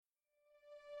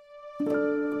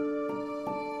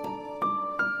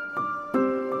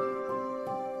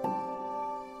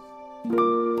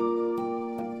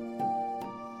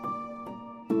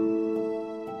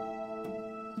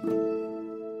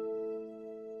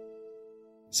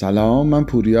سلام، من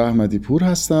پوریا احمدی پور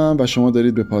هستم و شما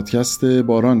دارید به پادکست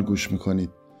باران گوش میکنید.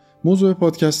 موضوع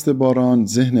پادکست باران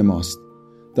ذهن ماست.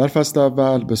 در فصل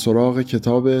اول به سراغ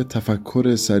کتاب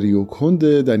تفکر سریع و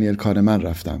کند دنیل کانمن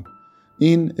رفتم.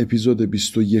 این اپیزود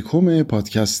 21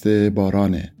 پادکست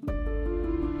بارانه.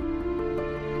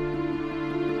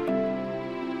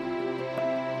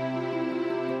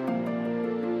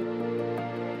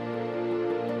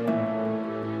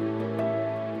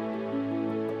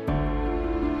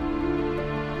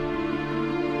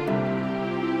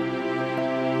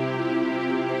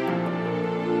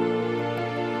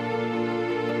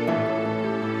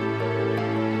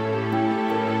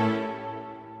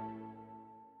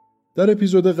 در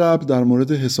اپیزود قبل در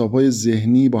مورد حساب‌های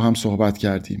ذهنی با هم صحبت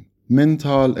کردیم.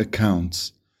 Mental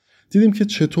Accounts. دیدیم که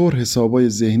چطور حساب‌های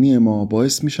ذهنی ما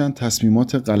باعث میشن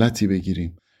تصمیمات غلطی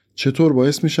بگیریم. چطور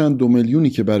باعث میشن 2 میلیونی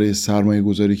که برای سرمایه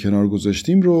گذاری کنار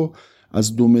گذاشتیم رو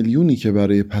از 2 میلیونی که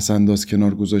برای پسنداز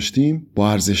کنار گذاشتیم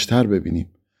با ارزش‌تر ببینیم.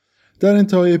 در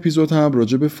انتهای اپیزود هم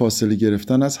راجع به فاصله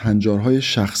گرفتن از هنجارهای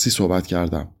شخصی صحبت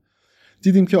کردم.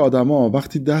 دیدیم که آدما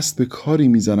وقتی دست به کاری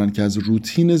میزنن که از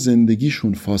روتین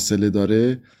زندگیشون فاصله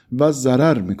داره و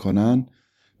ضرر میکنن،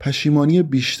 پشیمانی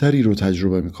بیشتری رو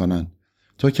تجربه میکنن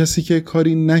تا کسی که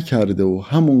کاری نکرده و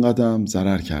همون قدم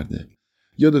ضرر کرده.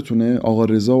 یادتونه آقا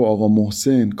رضا و آقا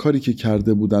محسن کاری که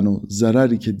کرده بودن و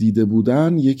ضرری که دیده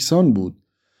بودن یکسان بود،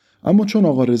 اما چون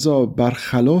آقا رضا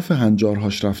برخلاف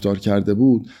هنجارهاش رفتار کرده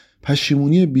بود،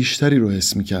 پشیمونی بیشتری رو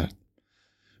حس میکرد.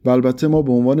 و البته ما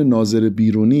به عنوان ناظر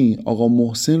بیرونی آقا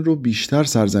محسن رو بیشتر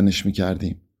سرزنش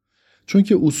می‌کردیم، چون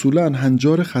که اصولاً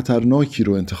هنجار خطرناکی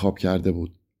رو انتخاب کرده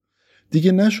بود.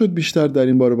 دیگه نشد بیشتر در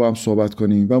این باره با هم صحبت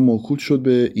کنیم و موکول شد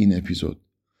به این اپیزود.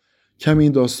 کمی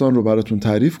این داستان رو براتون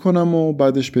تعریف کنم و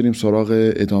بعدش بریم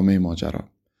سراغ ادامه ماجرا.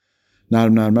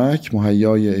 نرم نرمک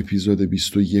مهیای اپیزود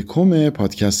 21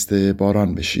 پادکست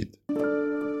باران بشید.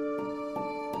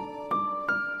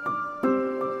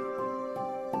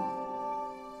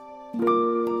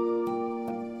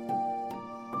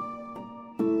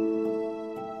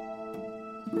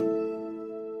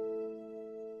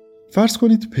 فرض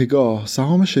کنید پگاه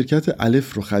سهام شرکت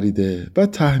الف رو خریده و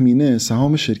تهمینه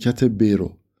سهام شرکت ب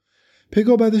رو.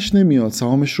 پگاه بعدش نمیاد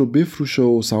سهامش رو بفروشه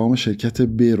و سهام شرکت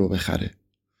ب رو بخره.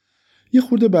 یه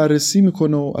خورده بررسی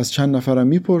میکنه و از چند نفرم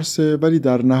میپرسه، ولی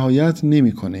در نهایت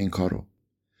نمیکنه این کارو.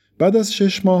 بعد از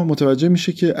 6 ماه متوجه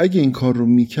میشه که اگه این کار رو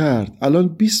میکرد الان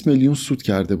 20 میلیون سود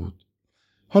کرده بود.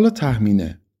 حالا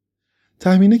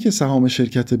تهمینه که سهام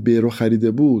شرکت ب رو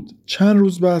خریده بود چند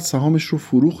روز بعد سهامش رو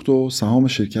فروخت و سهام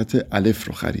شرکت الف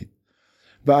رو خرید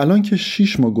و الان که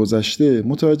 6 ماه گذشته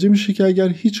متوجه میشه که اگر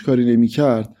هیچ کاری نمی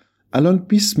کرد الان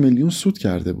 20 میلیون سود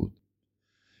کرده بود.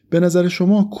 به نظر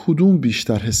شما کدوم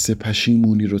بیشتر حس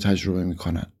پشیمونی رو تجربه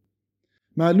میکنن؟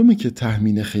 معلومه که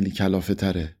تهمینه خیلی کلافه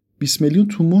تره. 20 میلیون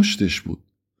تو مشتش بود،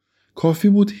 کافی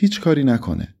بود هیچ کاری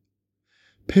نکنه.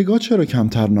 پگاه چرا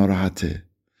کمتر ناراحته؟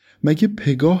 مگه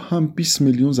پگاه هم 20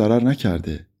 میلیون ضرر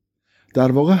نکرده؟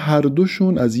 در واقع هر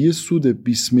دوشون از یه سود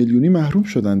 20 میلیونی محروم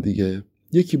شدن دیگه.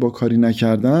 یکی با کاری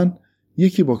نکردن،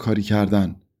 یکی با کاری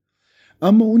کردن.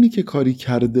 اما اونی که کاری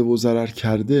کرده و ضرر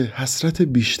کرده حسرت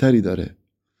بیشتری داره.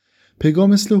 پگاه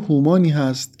مثل هومانی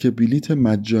هست که بلیت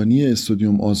مجانی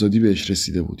استادیوم آزادی بهش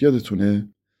رسیده بود، یادتونه؟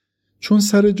 چون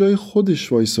سر جای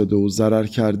خودش وایساده و ضرر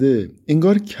کرده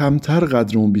انگار کمتر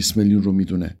قدر اون 20 میلیون رو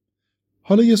میدونه.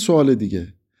 حالا یه سوال دیگه،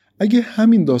 اگه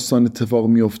همین داستان اتفاق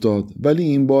می افتاد ولی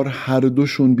این بار هر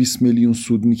دوشون 20 میلیون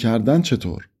سود می کردن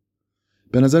چطور؟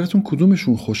 به نظرتون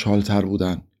کدومشون خوشحالتر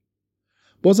بودن؟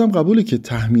 بازم قبوله که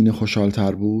تهمین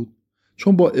خوشحالتر بود،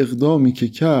 چون با اقدامی که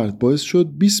کرد باعث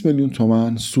شد 20 میلیون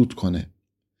تومان سود کنه.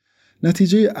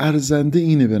 نتیجه ارزنده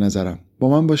اینه به نظرم. با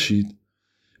من باشید.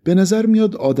 به نظر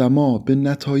میاد آدما به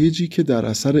نتایجی که در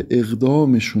اثر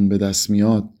اقدامشون به دست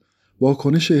میاد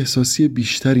واکنش احساسی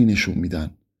بیشتری نشون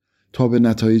میدن تا به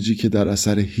نتایجی که در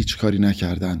اثر هیچ کاری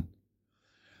نکردن.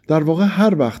 در واقع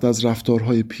هر وقت از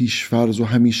رفتارهای پیش‌فرض و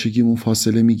همیشگیمون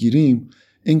فاصله میگیریم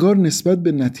انگار نسبت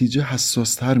به نتیجه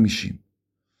حساس‌تر میشیم.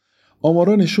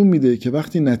 آمارا نشون میده که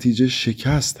وقتی نتیجه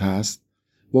شکست هست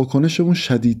واکنشمون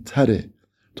شدیدتره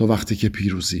تا وقتی که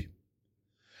پیروزی.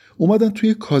 اومدن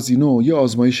توی کازینو یه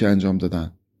آزمایش انجام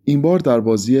دادن. این بار در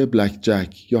بازی بلک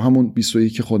جک یا همون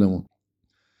 21 خودمون.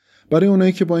 برای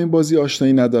اونایی که با این بازی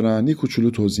آشنایی ندارن یه کوچولو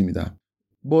توضیح میدم.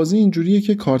 بازی اینجوریه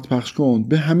که کارت پخش کن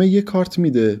به همه یه کارت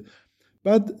میده،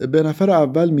 بعد به نفر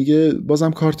اول میگه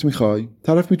بازم کارت میخوای؟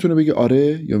 طرف میتونه بگه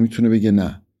آره یا میتونه بگه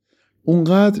نه.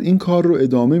 اونقدر این کار رو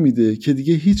ادامه میده که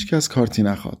دیگه هیچ کس کارتی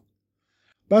نخواد.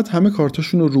 بعد همه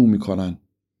کارتاشون رو میکنن.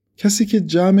 کسی که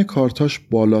جمع کارتاش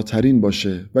بالاترین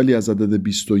باشه ولی از عدد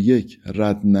 21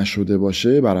 رد نشده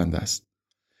باشه برنده است.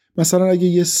 مثلا اگه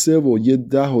یه 3 و یه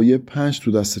 10 و یه 5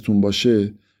 تو دستتون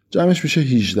باشه جمعش میشه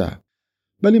 18.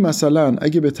 ولی مثلا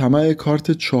اگه به طمع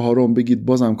کارت 4 بگید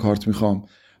بازم کارت میخوام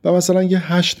و مثلا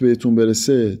یه 8 بهتون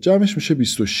برسه جمعش میشه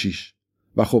 26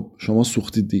 و خب شما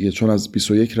سوختید دیگه چون از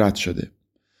 21 رد شده.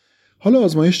 حالا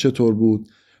آزمایش چطور بود؟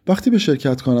 وقتی به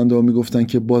شرکت کننده ها میگفتن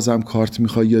که بازم کارت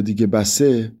میخوای یا دیگه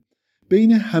بسه،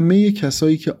 بین همه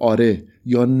کسایی که آره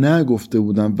یا نه گفته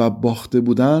بودن و باخته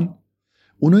بودن،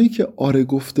 اونایی که آره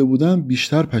گفته بودن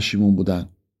بیشتر پشیمون بودن.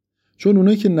 چون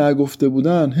اونایی که نگفته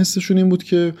بودن حسشون این بود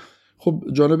که خب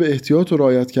جانب احتیاط رو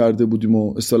رعایت کرده بودیم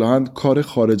و اصطلاحاً کار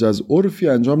خارج از عرفی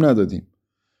انجام ندادیم.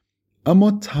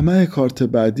 اما طمع کارت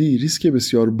بعدی ریسک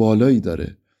بسیار بالایی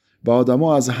داره و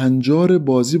آدما از هنجار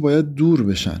بازی باید دور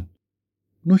بشن.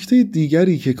 نکته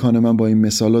دیگری که کانمن با این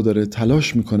مثالا داره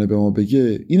تلاش میکنه به ما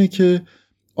بگه اینه که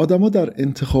آدما در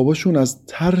انتخاباشون از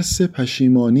ترس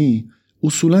پشیمانی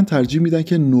اصولاً ترجیح میدن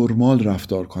که نرمال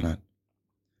رفتار کنن،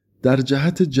 در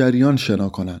جهت جریان شنا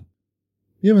کنن.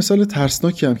 یه مثال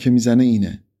ترسناکی هم که میزنه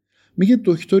اینه. میگه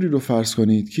دکتری رو فرض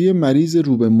کنید که یه مریض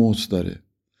رو به موت داره.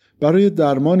 برای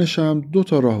درمانش هم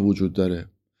 2 راه وجود داره.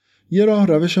 یه راه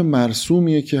روش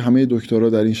مرسومیه که همه دکترها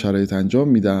در این شرایط انجام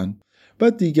میدن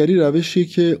و دیگری روشیه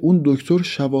که اون دکتر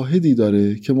شواهدی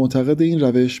داره که معتقد این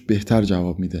روش بهتر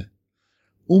جواب میده.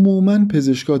 عموماً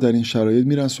پزشکا در این شرایط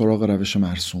میرن سراغ روش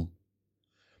مرسوم.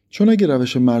 چون اگه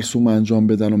روش مرسوم انجام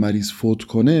بدن و مریض فوت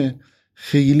کنه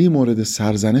خیلی مورد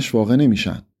سرزنش واقع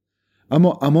نمیشن.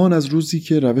 اما امان از روزی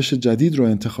که روش جدید رو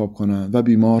انتخاب کنن و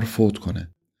بیمار فوت کنه.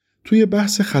 توی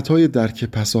بحث خطای درک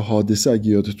پس حادثه اگه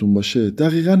یادتون باشه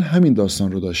دقیقاً همین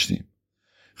داستان رو داشتیم.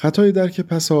 خطای درک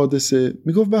پس حادثه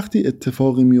میگفت وقتی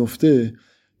اتفاقی میفته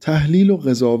تحلیل و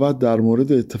قضاوت در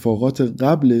مورد اتفاقات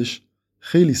قبلش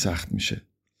خیلی سخت میشه.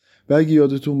 و اگه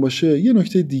یادتون باشه یه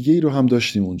نکته دیگه ای رو هم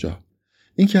داشتیم اونجا.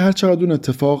 اینکه هر چقدر اون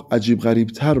اتفاق عجیب غریب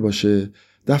تر باشه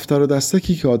دفتر و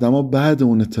دستکی که آدما بعد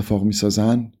اون اتفاق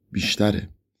میسازن بیشتره.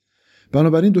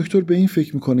 بنابراین دکتر به این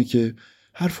فکر میکنه که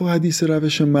حرف و حدیث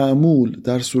روش معمول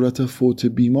در صورت فوت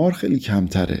بیمار خیلی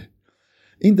کمتره.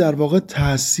 این در واقع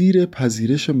تأثیر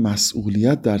پذیرش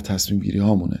مسئولیت در تصمیم گیری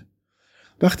هامونه.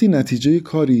 وقتی نتیجه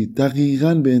کاری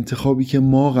دقیقاً به انتخابی که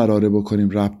ما قراره بکنیم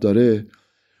ربط داره،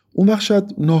 اون وقت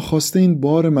شاید ناخواسته این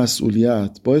بار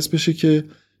مسئولیت باعث بشه که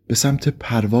به سمت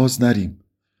پرواز نریم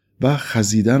و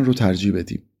خزیدن رو ترجیح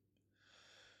بدیم.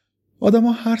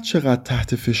 آدما هر چقدر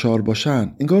تحت فشار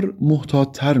باشن انگار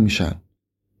محتاط‌تر میشن.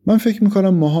 من فکر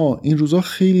میکنم ماها این روزا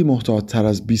خیلی محتاط‌تر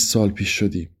از 20 سال پیش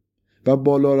شدیم و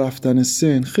بالا رفتن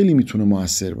سن خیلی میتونه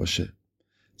مؤثر باشه.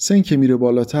 سن که میره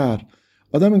بالاتر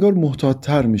آدم انگار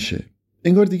محتاط‌تر میشه.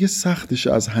 انگار دیگه سختش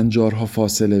از هنجارها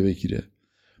فاصله بگیره.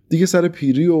 دیگه سر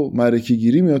پیری و معرکه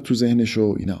گیری میاد تو ذهنش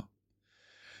و اینا.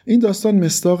 این داستان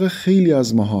مصداق خیلی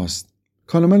از ماهاست.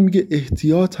 کانمن میگه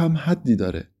احتیاط هم حدی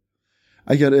داره.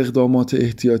 اگر اقدامات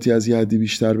احتیاطی از یه حدی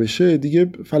بیشتر بشه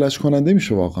دیگه فلج کننده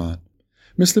میشه واقعا.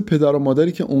 مثل پدر و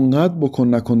مادری که اونقدر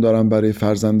بکن نکن دارن برای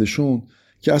فرزندشون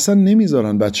که اصلا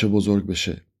نمیذارن بچه بزرگ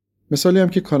بشه. مثالی هم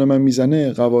که کانمن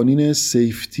میزنه قوانین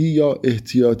سیفتی یا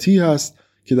احتیاطی هست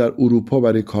که در اروپا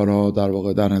برای کارها در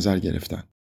واقع در نظر گرفتن.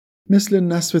 مثل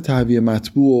نصب تهویه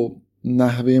مطبوع و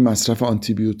نحوه مصرف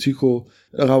آنتیبیوتیک و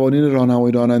قوانین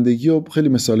راهنمایی رانندگی و خیلی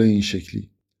مثالای این شکلی.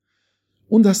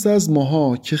 اون دسته از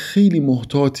ماها که خیلی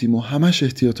محتاطیم و همش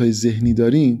احتیاطای ذهنی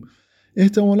داریم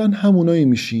احتمالاً همونایی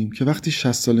میشیم که وقتی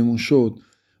 60 سالمون شد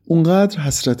اونقدر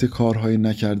حسرت کارهای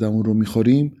نکردمون رو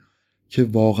میخوریم که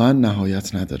واقعاً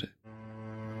نهایت نداره.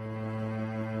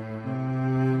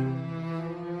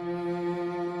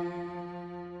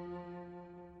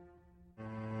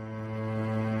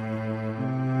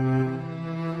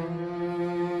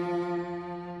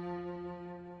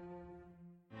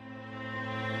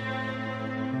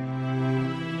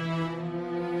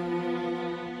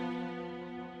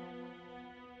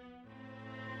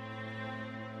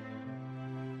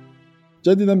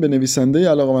 جدیداً به نویسنده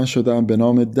علاقه‌مند شدم به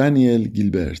نام دنیل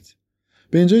گیلبرت.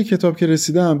 به اینجای کتاب که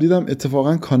رسیدم دیدم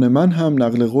اتفاقاً کانمن هم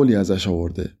نقل قولی ازش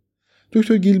آورده.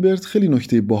 دکتر گیلبرت خیلی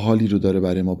نکته باحالی رو داره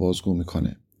برای ما بازگو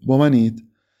میکنه. با منید؟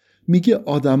 میگه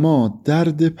آدما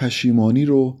درد پشیمانی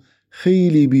رو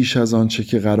خیلی بیش از آنچه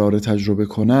که قراره تجربه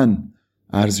کنن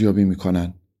ارزیابی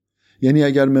میکنن. یعنی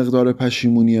اگر مقدار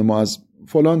پشیمونی ما از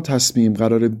فلان تصمیم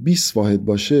قراره 20 واحد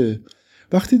باشه،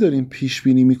 وقتی داریم پیش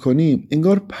بینی میکنیم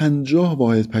انگار 50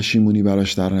 واحد پشیمونی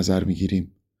براش در نظر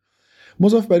میگیریم.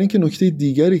 مضاف بر این که نکته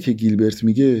دیگری که گیلبرت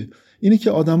میگه اینه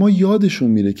که آدما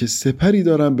یادشون میره که سپری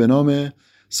دارن به نام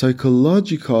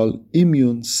Psychological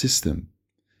Immune System،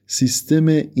 سیستم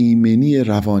ایمنی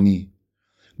روانی.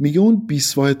 میگه اون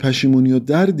 20 واحد پشیمونی و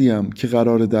دردیم که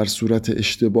قراره در صورت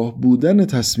اشتباه بودن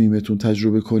تصمیمتون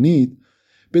تجربه کنید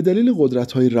به دلیل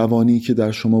قدرت‌های روانی که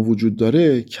در شما وجود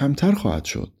داره کمتر خواهد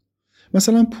شد.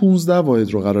 مثلا 15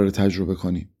 واحد رو قراره تجربه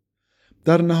کنید.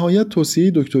 در نهایت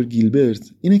توصیه دکتر گیلبرت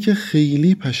اینه که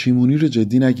خیلی پشیمونی رو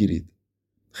جدی نگیرید.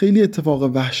 خیلی اتفاق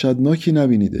وحشتناکی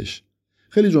نبینیدش.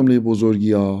 خیلی جمله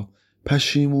بزرگی ها.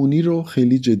 پشیمونی رو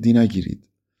خیلی جدی نگیرید.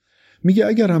 میگه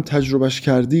اگر هم تجربهش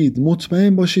کردید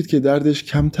مطمئن باشید که دردش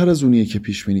کمتر از اونیه که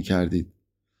پیش بینی کردید.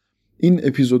 این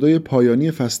اپیزودهای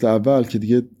پایانی فصل اول که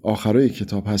دیگه آخرای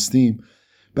کتاب هستیم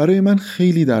برای من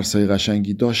خیلی درسای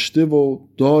قشنگی داشته و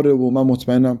داره و من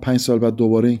مطمئنم 5 سال بعد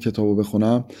دوباره این کتابو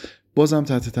بخونم بازم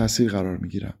تحت تاثیر قرار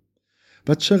میگیرم.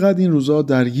 و چقدر این روزا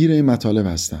درگیر این مطالب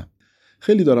هستم.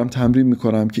 خیلی دارم تمرین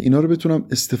میکنم که اینا رو بتونم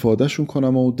استفادهشون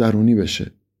کنم و درونی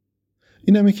بشه.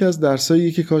 اینم یکی از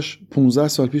درساییه که کاش 15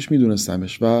 سال پیش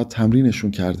میدونستمش و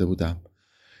تمرینشون کرده بودم.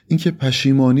 اینکه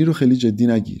پشیمانی رو خیلی جدی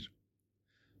نگیر.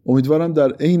 امیدوارم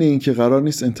در عین اینکه قرار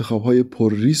نیست انتخاب‌های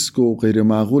پر ریسک و غیر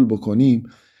معقول بکنیم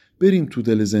بریم تو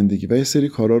دل زندگی و یه سری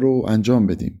کارا رو انجام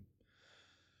بدیم.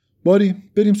 باری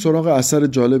بریم سراغ اثر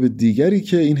جالب دیگری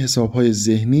که این حساب‌های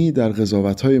ذهنی در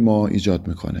قضاوت‌های ما ایجاد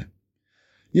میکنه.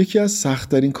 یکی از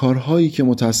سخت‌ترین کارهایی که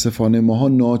متاسفانه ماها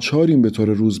ناچاریم به طور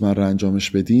روزمره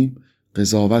انجامش بدیم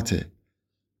قضاوته.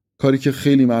 کاری که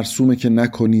خیلی مرسومه که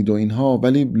نکنید و اینها،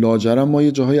 ولی لاجرم ما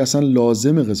یه جاهایی اصلا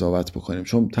لازم قضاوت بکنیم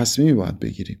چون تصمیمی باید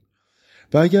بگیریم.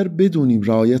 و اگر بدونیم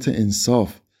رعایت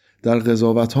انصاف در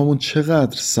قضاوت هامون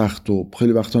چقدر سخت و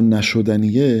خیلی وقتا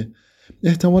نشدنیه،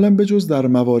 احتمالاً بجز در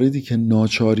مواردی که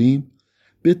ناچاریم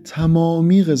به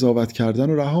تمامی قضاوت کردن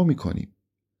رو رها میکنیم.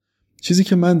 چیزی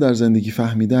که من در زندگی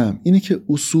فهمیدم اینه که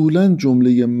اصولاً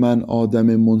جمله من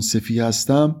آدم منصفی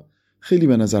هستم خیلی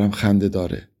به نظرم خنده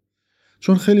داره.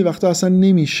 چون خیلی وقتا اصلا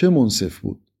نمیشه منصف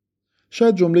بود.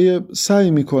 شاید جمله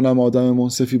سعی میکنم آدم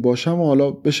منصفی باشم و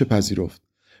حالا بشه پذیرفت.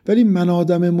 ولی من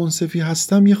آدم منصفی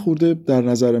هستم یه خورده در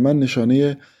نظر من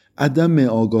نشانه عدم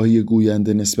آگاهی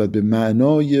گوینده نسبت به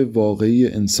معنای واقعی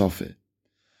انصافه.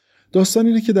 داستان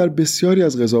اینه که در بسیاری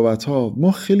از قضاوت‌ها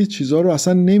ما خیلی چیزا رو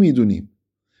اصلا نمیدونیم.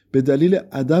 به دلیل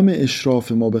عدم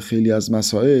اشراف ما به خیلی از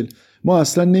مسائل ما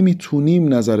اصلا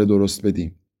نمیتونیم نظر درست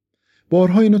بدیم.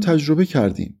 بارها اینو تجربه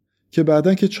کردیم که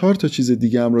بعدن که 4 تا چیز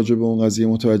دیگه هم راجع به اون قضیه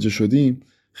متوجه شدیم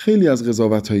خیلی از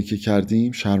قضاوت‌هایی که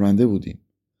کردیم شرمنده بودیم.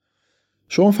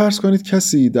 شما فرض کنید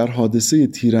کسی در حادثه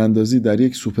تیراندازی در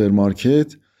یک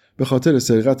سوپرمارکت به خاطر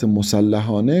سرقت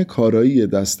مسلحانه کارایی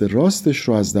دست راستش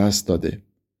رو از دست داده.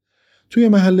 توی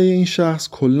محله این شخص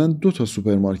کلاً 2 تا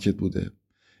سوپرمارکت بوده.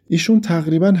 ایشون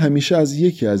تقریباً همیشه از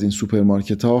یکی از این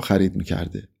سوپرمارکت‌ها خرید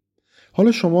می‌کرده.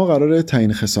 حالا شما قراره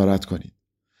تعیین خسارت کنید.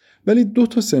 ولی 2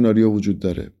 تا سناریو وجود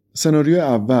داره. سناریو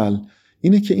اول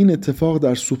اینه که این اتفاق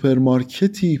در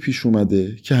سوپرمارکتی پیش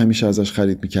اومده که همیشه ازش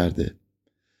خرید می‌کرده.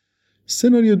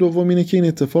 سناریو دوم اینه که این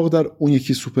اتفاق در اون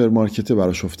یکی سوپرمارکت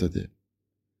براش افتاده.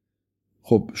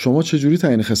 خب شما چجوری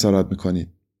تعیین خسارت میکنید؟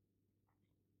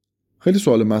 خیلی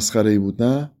سوال مسخره‌ای بود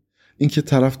نه؟ اینکه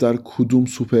طرف در کدوم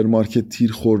سوپرمارکت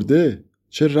تیر خورده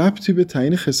چه ربطی به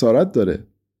تعیین خسارت داره؟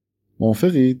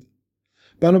 موافقید؟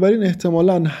 بنابراین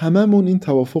احتمالاً هممون این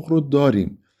توافق رو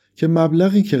داریم که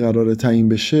مبلغی که قراره تعیین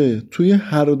بشه توی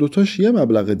هر دوتاش یه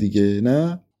مبلغ دیگه،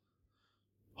 نه؟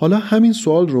 حالا همین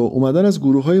سوال رو اومدن از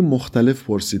گروه‌های مختلف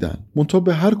پرسیدن، منتها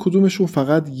به هر کدومشون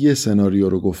فقط یه سناریو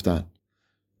رو گفتن.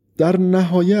 در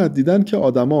نهایت دیدن که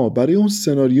آدما برای اون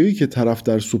سناریویی که طرف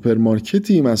در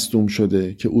سوپرمارکتی مصدوم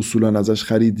شده که اصولاً ازش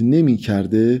خرید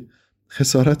نمی‌کرده،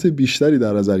 خسارت بیشتری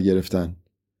در نظر گرفتن.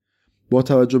 با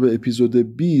توجه به اپیزود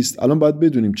 20 الان باید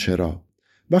بدونیم چرا.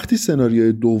 وقتی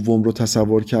سناریوی دوم رو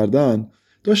تصور کردن،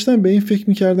 داشتن به این فکر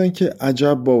می‌کردن که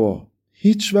عجب بابا،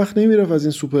 هیچ وقت نمیرفت از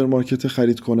این سوپرمارکت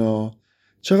خرید کنه.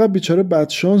 چقدر بیچاره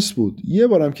بدشانس بود. یه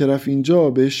بارم که رفت اینجا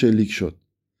بهش شلیک شد.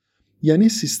 یعنی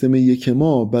سیستم یک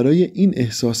ما برای این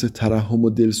احساس ترحم و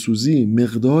دلسوزی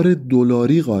مقدار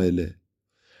دلاری قائله.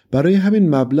 برای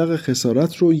همین مبلغ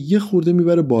خسارت رو یه خورده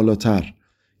میبره بالاتر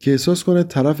که احساس کنه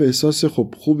طرف احساس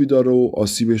خوبی داره و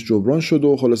آسیبش جبران شده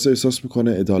و خلاصه احساس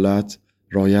میکنه عدالت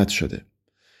رعایت شده.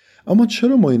 اما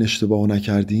چرا ما این اشتباهو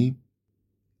نکردیم؟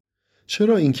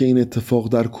 چرا اینکه این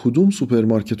اتفاق در کدوم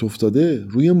سوپرمارکت افتاده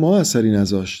روی ما اثری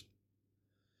نذاشت؟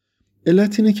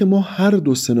 علت اینه که ما هر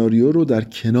دو سناریو رو در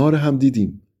کنار هم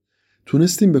دیدیم.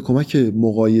 تونستیم به کمک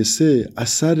مقایسه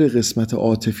اثر قسمت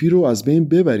عاطفی رو از بین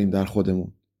ببریم در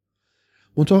خودمون.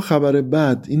 منتها خبر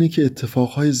بد اینه که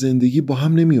اتفاقهای زندگی با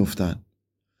هم نمیافتن.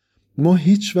 ما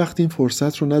هیچ وقت این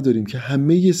فرصت رو نداریم که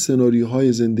همه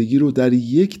سناریوهای زندگی رو در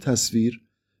یک تصویر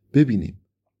ببینیم.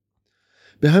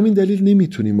 به همین دلیل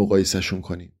نمیتونیم مقایسهشون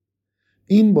کنیم.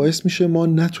 این باعث میشه ما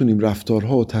نتونیم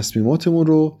رفتارها و تصمیماتمون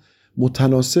رو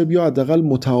متناسب یا حداقل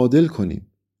متعادل کنیم.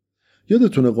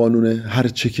 یادتونه قانون هر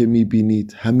چه که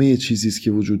میبینید همه چیزیست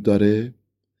که وجود داره؟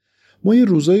 ما یه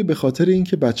روزایی به خاطر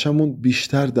اینکه بچه‌مون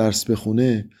بیشتر درس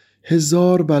بخونه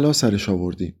 1000 بلا سرش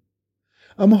آوردیم.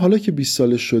 اما حالا که 20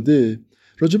 سالش شده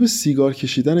راجع به سیگار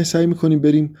کشیدن سعی میکنیم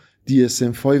بریم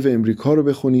DSM-5 امریکا رو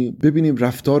بخونیم، ببینیم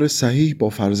رفتار صحیح با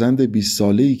فرزند 20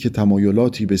 ساله‌ای که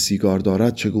تمایلاتی به سیگار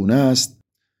دارد چگونه است.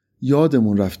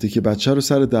 یادمون رفته که بچه رو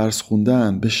سر درس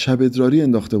خوندن به شب ادراری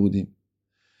انداخته بودیم.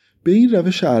 به این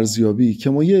روش ارزیابی که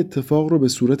ما یه اتفاق رو به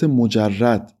صورت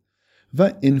مجرد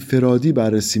و انفرادی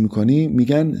بررسی میکنیم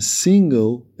میگن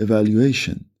single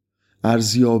evaluation،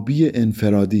 ارزیابی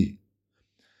انفرادی.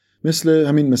 مثل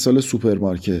همین مثال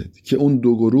سوپرمارکت که اون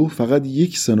دو گروه فقط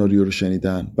یک سناریو رو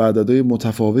شنیدن و عددهای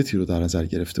متفاوتی رو در نظر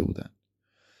گرفته بودن.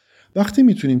 وقتی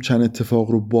میتونیم چند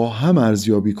اتفاق رو با هم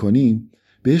ارزیابی کنیم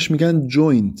بهش میگن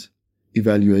joint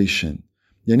evaluation،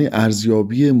 یعنی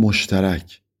ارزیابی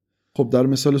مشترک. خب در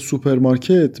مثال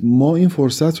سوپرمارکت ما این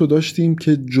فرصت رو داشتیم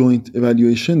که joint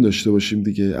evaluation داشته باشیم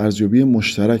دیگه، ارزیابی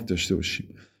مشترک داشته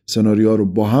باشیم. سناریوها رو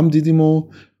با هم دیدیم و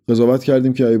قضاوت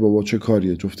کردیم که ای بابا چه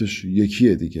کاریه، جفتش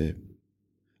یکیه دیگه.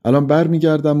 الان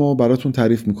برمیگردم و براتون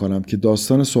تعریف میکنم که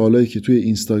داستان سوالایی که توی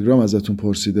اینستاگرام ازتون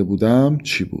پرسیده بودم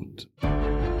چی بود.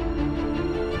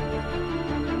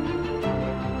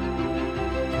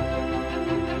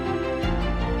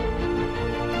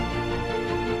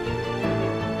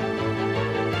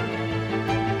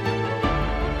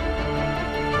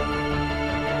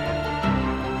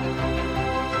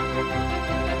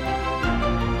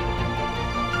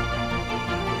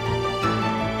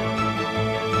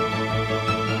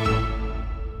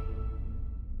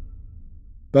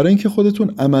 برای اینکه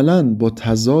خودتون عملاً با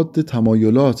تضاد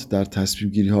تمایلات در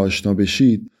تصمیم گیری ها آشنا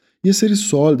بشید یه سری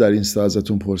سوال در اینستا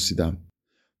ازتون پرسیدم.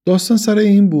 داستان سر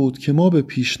این بود که ما به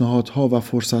پیشنهادها و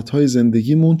فرصتهای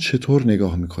زندگیمون چطور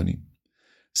نگاه میکنیم.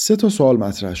 3 سوال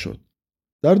مطرح شد.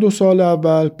 در 2 سوال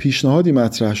اول پیشنهادی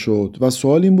مطرح شد و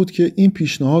سوال این بود که این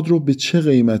پیشنهاد رو به چه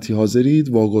قیمتی حاضرید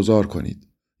واگذار کنید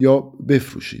یا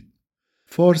بفروشید.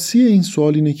 فارسی این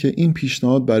سوال اینه که این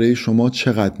پیشنهاد برای شما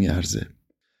چقدر میارزه.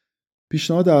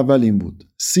 پیشنهاد اول این بود: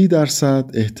 30%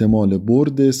 احتمال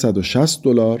برد $160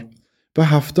 و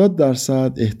 70%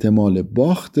 احتمال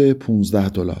باخت $15.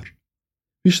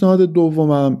 پیشنهاد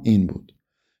دومم این بود: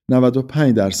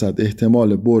 95%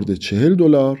 احتمال برد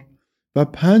 $40 و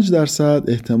 5%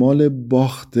 احتمال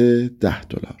باخت $10.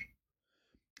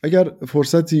 اگر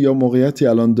فرصتی یا موقعیتی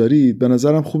الان دارید به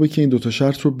نظرم خوبه که این 2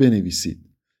 شرط رو بنویسید.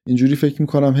 اینجوری فکر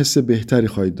میکنم حس بهتری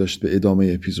خواهید داشت به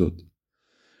ادامه اپیزود.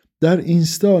 در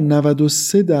اینستا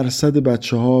 93%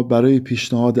 بچه‌ها برای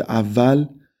پیشنهاد اول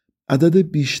عدد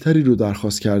بیشتری رو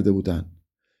درخواست کرده بودن.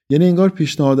 یعنی انگار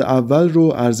پیشنهاد اول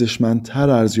رو ارزشمندتر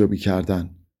ارزیابی کردن.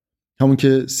 همون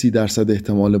که 30%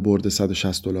 احتمال برد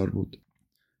 $160 بود.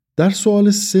 در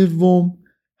سوال سوم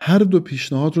هر 2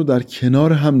 پیشنهاد رو در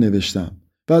کنار هم نوشتم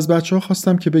و از بچه‌ها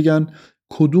خواستم که بگن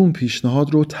کدوم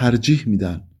پیشنهاد رو ترجیح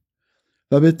میدن.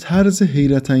 و به طرز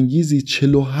حیرت انگیزی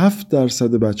 47%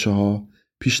 بچه‌ها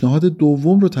پیشنهاد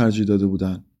دوم رو ترجیح داده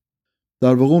بودن.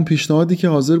 در واقع اون پیشنهادی که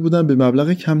حاضر بودن به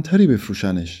مبلغ کمتری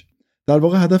بفروشنش. در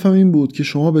واقع هدفم این بود که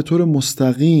شما به طور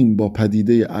مستقیم با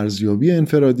پدیده ارزیابی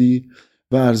انفرادی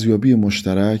و ارزیابی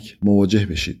مشترک مواجه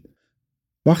بشید.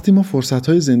 وقتی ما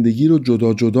فرصت‌های زندگی رو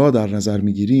جدا جدا در نظر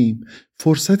می‌گیریم،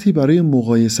 فرصتی برای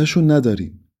مقایسه‌شو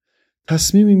نداریم.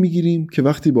 تصمیمی می‌گیریم که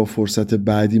وقتی با فرصت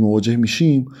بعدی مواجه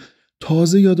میشیم،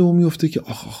 تازه یادمون میفته که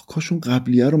کاش اون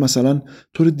قبلیه رو مثلا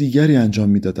طور دیگری انجام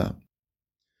میدادم.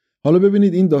 حالا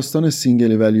ببینید این داستان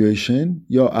سینگل ایوالویشن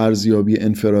یا ارزیابی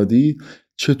انفرادی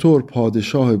چطور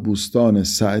پادشاه بوستان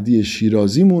سعدی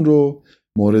شیرازیمون رو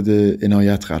مورد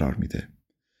عنایت قرار میده.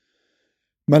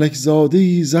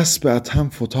 ملکزاده‌ای ز اسب ادهم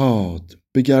فتاد،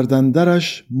 به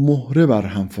گردندرش مهره بر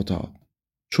هم فتاد.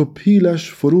 چو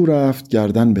پیلش فرو رفت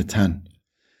گردن به تن،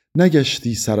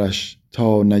 نگشتی سرش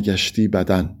تا نگشتی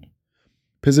بدن.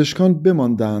 پزشکان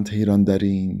بماندند حیران در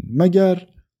این، مگر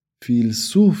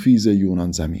فیلسوفی ز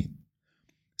یونان زمین.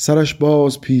 سرش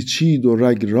باز پیچید و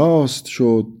رگ راست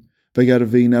شد، وگر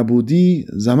وی نبودی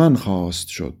زمن خواست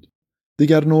شد.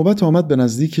 دیگر نوبت آمد به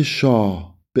نزدیک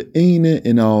شاه، به عین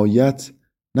عنایت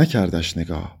نکردش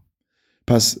نگاه.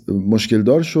 پس مشکل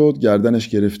دار شد، گردنش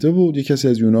گرفته بود. یک کسی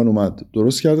از یونان اومد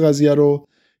درست کرد قضیه رو.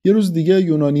 یه روز دیگه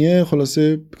یونانیه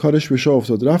خلاصه کارش به شاه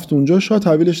افتاد، رفت اونجا، شاه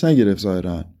تحویلش نگرفت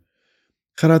ظاهرا.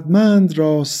 خردمند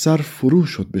را سر فرو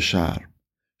شد به شرم،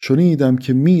 شنیدم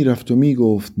که میرفت و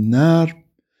میگفت نرم.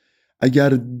 اگر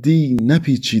دی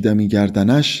نپیچیدمی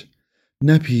گردنش،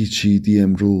 نپیچیدی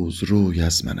امروز روی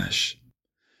از منش.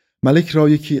 ملک را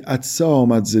یکی عطسه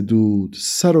آمد ز دود،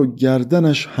 سر و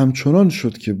گردنش همچنان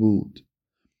شد که بود.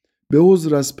 به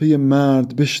عذر از پی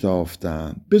مرد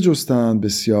بشتافتند، بجستند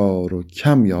بسیار و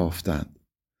کم یافتند.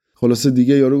 خلاصه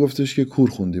دیگه یارو گفتش که کور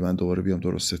خوندی، من دوباره بیام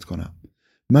درستت کنم.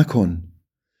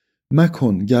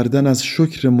 مکن گردن از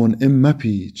شکر منعم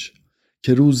مپیچ،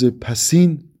 که روز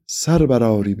پسین سر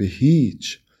برآری به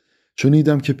هیچ.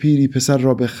 شنیدم که پیری پسر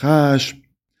را به خشم،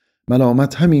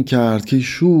 ملامت همین کرد که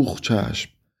شوخ چشم.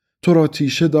 تو را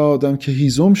تیشه دادم که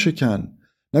هیزم شکن،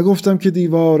 نگفتم که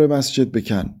دیوار مسجد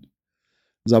بکن.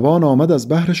 زبان آمد از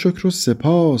بحر شکر و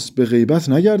سپاس، به غیبت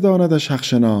نگرداندش حق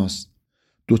شناس.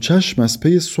 دو چشم از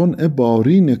پی صنع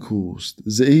باری نکوست،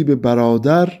 ز عیب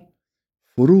برادر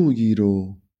فروگیر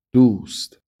و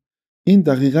دوست. این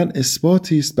دقیقاً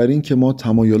اثباتی است بر این که ما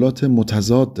تمایلات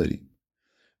متضاد داریم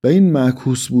و این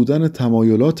معکوس بودن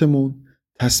تمایلاتمون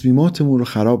تصمیماتمون رو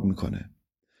خراب میکنه.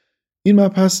 این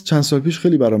مبحث چند سال پیش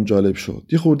خیلی برام جالب شد.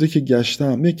 یه خورده که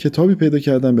گشتم یک کتابی پیدا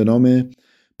کردم به نام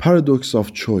Paradox of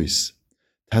Choice،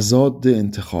 تضاد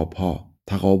انتخاب‌ها،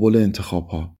 تقابل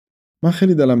انتخاب‌ها. من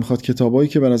خیلی دلم میخواد کتابایی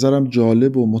که به نظرم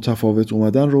جالب و متفاوت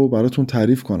اومدن رو براتون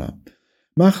تعریف کنم.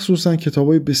 مخصوصا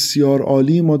کتابای بسیار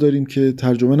عالی ما داریم که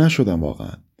ترجمه نشدن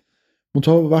واقعا.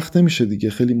 منتها وقت نمیشه دیگه،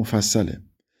 خیلی مفصله.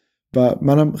 و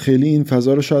منم خیلی این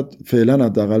فضا رو شاید فعلا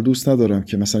حداقل دوست ندارم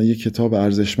که مثلا یک کتاب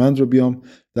ارزشمند رو بیام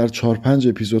در 4-5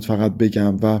 اپیزود فقط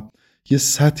بگم و یه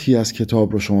سطحی از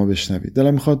کتاب رو شما بشنوید.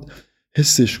 دلم میخواد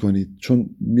حسش کنید، چون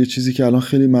یه چیزی که الان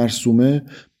خیلی مرسومه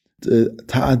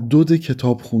تعدد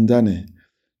کتاب خوندنه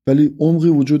ولی عمقی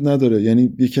وجود نداره.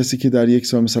 یعنی یه کسی که در یک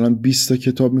سال مثلا 20 تا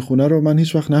کتاب میخونه رو من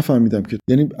هیچ وقت نفهمیدم که،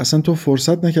 یعنی اصلا تو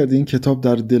فرصت نکردی این کتاب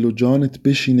در دل و جانت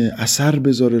بشینه، اثر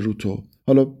بذاره رو تو.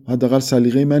 حالا حداقل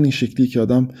سلیقه من این شکلی که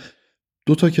آدم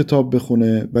 2 تا کتاب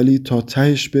بخونه ولی تا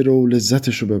تهش بره و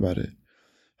لذتشو ببره.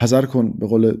 حذر کن، به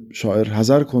قول شاعر،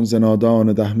 حذر کن ز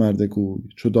نادان 10 مرده گوی،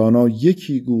 چو دانا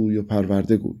یکی گوی و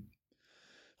پرورده گوی.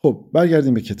 خب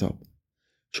برگردیم به کتاب.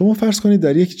 شما فرض کنید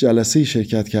در یک جلسه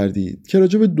شرکت کردید که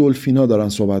راجع به دلفین‌ها دارن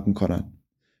صحبت میکنن.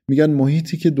 میگن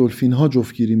محیطی که دلفین‌ها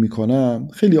جفتگیری میکنن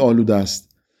خیلی آلوده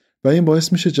است و این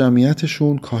باعث میشه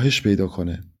جمعیتشون کاهش پیدا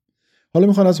کنه. حالا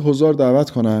میخوان از حضار دعوت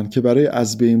کنن که برای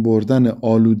از بین بردن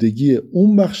آلودگی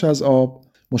اون بخش از آب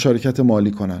مشارکت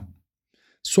مالی کنن.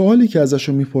 سوالی که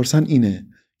ازشون میپرسن اینه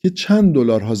که چند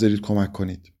دلار حاضرید کمک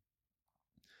کنید؟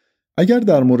 اگر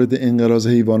در مورد انقراض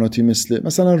حیواناتی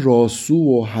مثلا راسو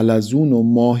و حلزون و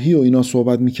ماهی و اینا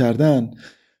صحبت میکردن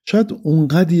شاید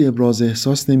اونقدی ابراز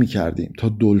احساس نمیکردیم تا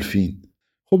دلفین.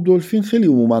 خب دلفین خیلی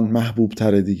عموما محبوب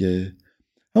تره دیگه.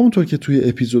 همونطور که توی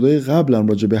اپیزودهای قبلم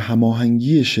راجع به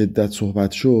هماهنگی شدت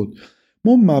صحبت شد،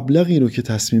 ما مبلغی رو که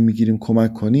تصمیم میگیریم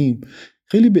کمک کنیم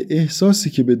خیلی به احساسی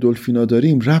که به دلفینا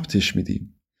داریم ربطش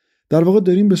میدیم. در واقع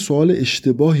داریم به سوال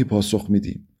اشتباهی پاسخ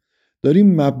میدیم.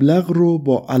 داریم مبلغ رو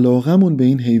با علاقمون به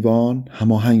این حیوان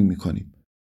هماهنگ میکنیم.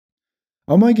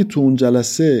 اما اگه تو اون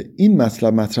جلسه این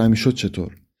مطلب مطرح میشد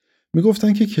چطور؟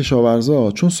 میگفتن که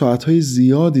کشاورزا چون ساعتهای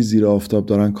زیادی زیر آفتاب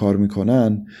دارن کار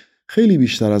میکنن خیلی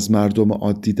بیشتر از مردم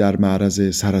عادی در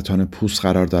معرض سرطان پوست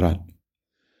قرار دارن.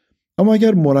 اما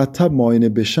اگر مرتب معاینه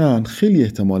بشن خیلی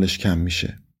احتمالش کم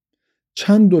میشه.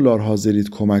 چند دلار حاضرید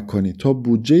کمک کنید تا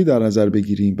بودجه‌ای در نظر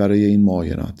بگیریم برای این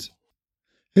معاینات؟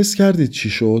 حس کردید چی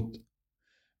شد؟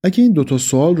 اگه این 2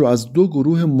 سوال رو از 2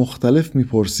 گروه مختلف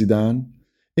میپرسیدن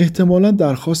احتمالاً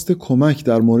درخواست کمک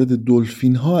در مورد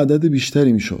دلفین ها عدد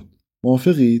بیشتری میشد.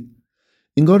 موافقید؟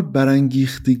 انگار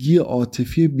برانگیختگی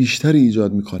عاطفی بیشتری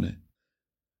ایجاد میکنه.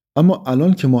 اما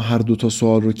الان که ما هر 2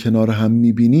 سوال رو کنار هم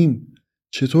میبینیم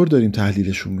چطور داریم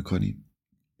تحلیلشون میکنیم؟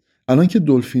 الان که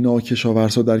دلفینا و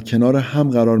کشاورزا در کنار هم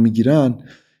قرار میگیرن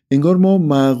انگار ما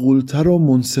معقولتر و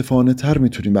منصفانه تر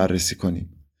میتونیم بررسی کنیم.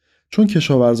 چون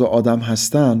کشاورزا آدم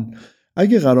هستن،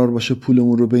 اگه قرار باشه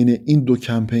پولمون رو بین این 2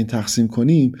 کمپین تقسیم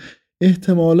کنیم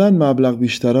احتمالاً مبلغ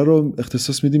بیشتره رو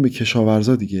اختصاص میدیم به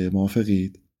کشاورزا دیگه.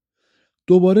 موافقید؟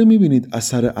 دوباره میبینید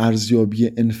اثر ارزیابی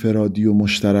انفرادی و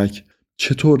مشترک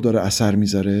چطور داره اثر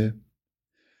میذاره؟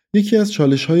 یکی از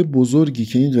چالش‌های بزرگی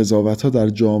که این قضاوت‌ها در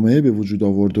جامعه به وجود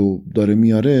آورده و داره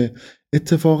میاره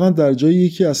اتفاقاً در جایی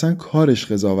که اصلا کارش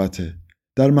قضاوته،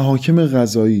 در محاکم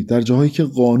قضایی، در جاهایی که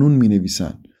قانون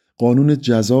مینویسن، قانون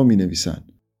جزا می نویسن.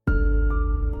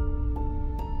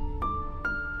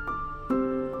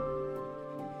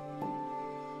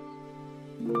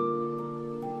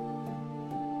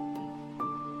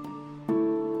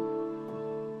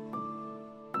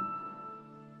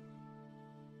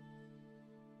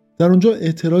 در اونجا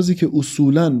اعتراضی که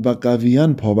اصولاً و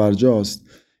قویاً پابرجاست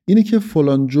اینه که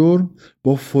فلان جرم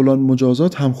با فلان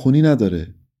مجازات همخونی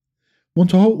نداره.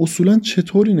 منتها اصولاً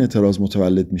چطور این اعتراض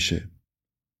متولد میشه؟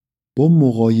 با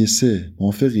مقایسه.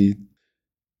 موافقید؟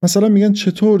 مثلا میگن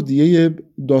چطور دیه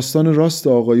داستان راست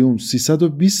آقایون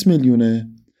 320 میلیونه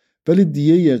ولی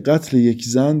دیه قتل یک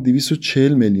زن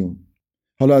 240 میلیون.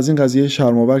 حالا از این قضیه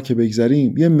شرم‌آور که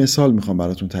بگذریم، یه مثال میخوام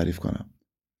براتون تعریف کنم.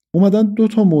 اومدن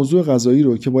 2 موضوع قضایی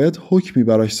رو که باید حکمی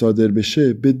براش صادر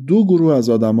بشه به 2 گروه از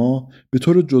آدما به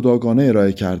طور جداگانه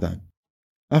ارائه کردن.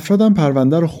 افرادم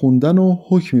پرونده رو خوندن و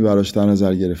حکمی براش در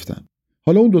نظر گرفتن.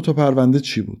 حالا اون 2 پرونده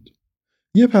چی بود؟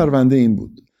 یه پرونده این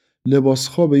بود: لباس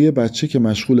خواب یه بچه که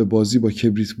مشغول بازی با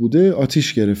کبریت بوده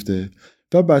آتیش گرفته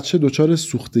و بچه دچار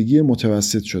سوختگی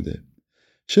متوسط شده.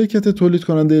 شرکت تولید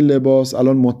کننده لباس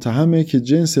الان متهمه که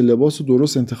جنس لباس رو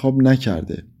درست انتخاب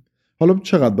نکرده. حالا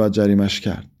چقدر باید جریمش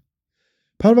کرد؟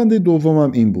 پرونده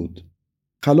دومم این بود: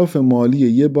 خلاف مالی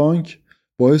یه بانک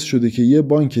باعث شده که یه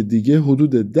بانک دیگه حدود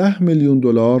 10 میلیون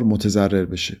دلار متضرر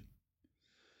بشه.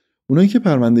 اونایی که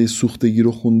پرونده سوختگی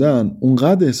رو خوندن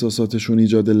اونقدر احساساتشون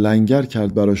ایجاد لنگر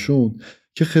کرد براشون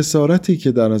که خسارتی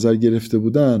که در نظر گرفته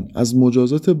بودن از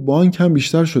مجازات بانک هم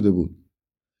بیشتر شده بود.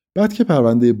 بعد که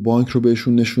پرونده بانک رو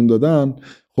بهشون نشون دادن،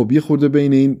 خب یه خورده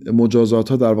بین این مجازات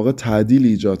ها در واقع تعدیل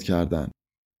ایجاد کردن.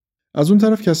 از اون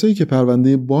طرف کسایی که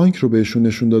پرونده بانک رو بهشون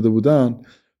نشون داده بودن،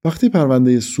 وقتی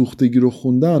پرونده سوختگی رو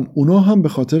خوندن، اونا هم به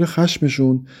خاطر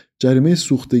خشمشون جریمه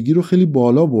سوختگی رو خیلی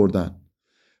بالا بردن.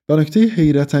 و نکته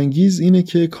حیرت انگیز اینه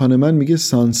که کانمن میگه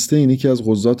سانستین، یکی از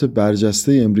قضات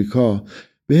برجسته امریکا،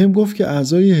 به هم گفت که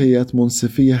اعضای هیئت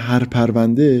منصفه هر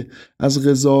پرونده از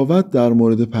قضاوت در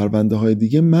مورد پرونده های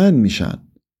دیگه منع میشن.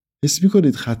 حس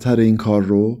میکنید خطر این کار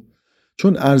رو؟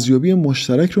 چون ارزیابی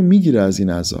مشترک رو میگیره از این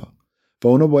اعضا و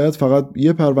اونا باید فقط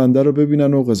یه پرونده رو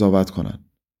ببینن و قضاوت کنن.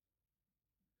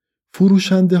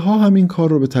 فروشنده ها هم این کار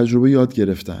رو به تجربه یاد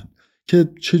گرفتن که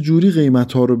چجوری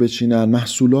قیمت ها رو بچینن،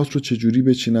 محصولات رو چجوری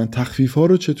بچینن، تخفیف ها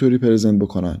رو چطوری پرزنت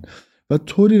بکنن و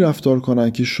طوری رفتار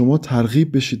کنن که شما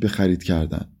ترغیب بشید به خرید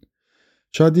کردن.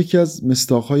 شاید یکی از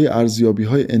مصداق‌های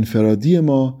ارزیابی‌های انفرادی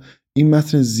ما این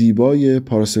متن زیبای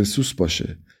پاراسلسوس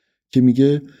باشه که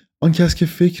میگه آن کس که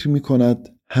فکر میکند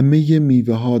همه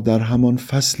میوه ها در همان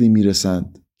فصلی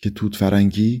میرسند که توت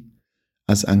فرنگی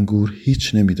از انگور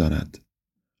هیچ نمیداند.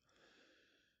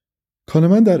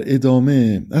 کانمن در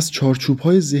ادامه از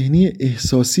چارچوب‌های ذهنی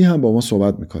احساسی هم با ما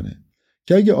صحبت میکنه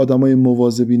که اگه آدمای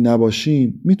مواظبی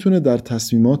نباشیم میتونه در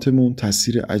تصمیماتمون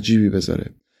تأثیر عجیبی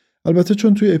بذاره. البته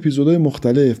چون توی اپیزودهای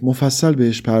مختلف مفصل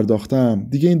بهش پرداختم،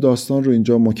 دیگه این داستان رو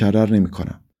اینجا مکرر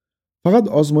نمی‌کنم. فقط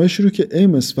آزمایشی رو که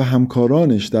ایمس و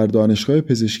همکارانش در دانشگاه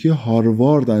پزشکی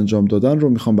هاروارد انجام دادن رو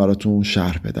میخوام براتون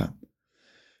شرح بدم.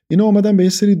 اینا اومدن به یه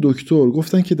سری دکتر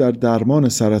گفتن که در درمان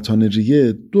سرطان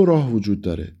ریه 2 راه وجود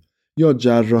داره: یا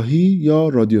جراحی یا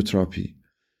رادیوتراپی،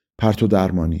 پرتو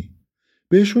درمانی.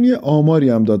 بهشون یه آماری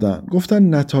هم دادن،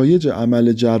 گفتن نتایج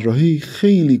عمل جراحی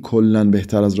خیلی کلاً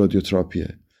بهتر از رادیوتراپیه،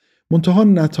 منتها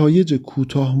نتایج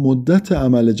کوتاه مدت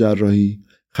عمل جراحی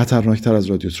خطرناکتر از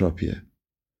رادیوتراپیه.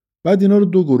 بعد اینا رو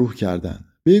 2 گروه کردن.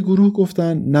 به یک گروه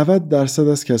گفتن 90%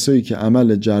 از کسایی که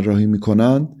عمل جراحی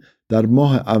میکنن در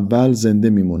ماه اول زنده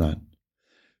میمونن.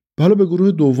 حالا به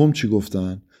گروه دوم چی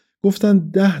گفتن؟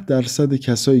 گفتن 10%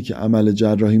 کسایی که عمل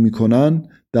جراحی میکنن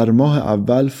در ماه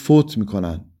اول فوت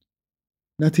میکنن.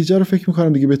 نتیجه رو فکر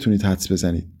میکنم دیگه بتونید حدس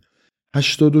بزنید.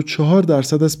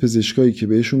 84% از پزشکایی که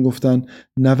بهشون گفتن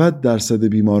 90%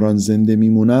 بیماران زنده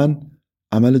میمونن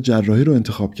عمل جراحی رو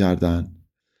انتخاب کردن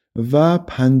و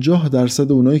 50%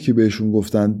 اونایی که بهشون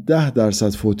گفتن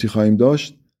 10% فوتی خواهیم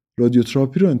داشت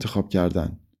رادیوتراپی رو انتخاب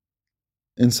کردن.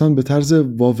 انسان به طرز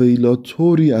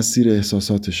واویلاتوری اسیر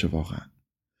احساساتشه واقعا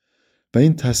و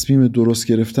این تصمیم درست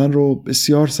گرفتن رو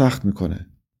بسیار سخت میکنه.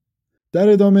 در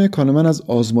ادامه کانمن از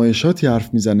آزمایشاتی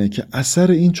حرف میزنه که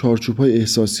اثر این چارچوب‌های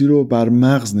احساسی رو بر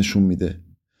مغز نشون میده.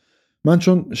 من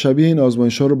چون شبیه این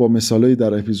آزمایش‌ها رو با مثالایی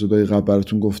در اپیزودهای قبل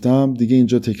براتون گفتم دیگه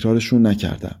اینجا تکرارشون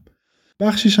نکردم.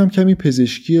 بخشش هم کمی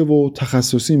پزشکیه و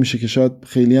تخصصی میشه که شاید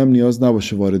خیلی هم نیاز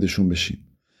نباشه واردشون بشیم.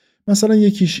 مثلا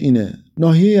یکیش اینه: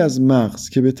 ناحیه‌ای از مغز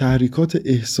که به تحریکات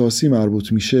احساسی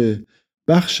مربوط میشه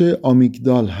بخش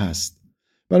آمیگدال هست.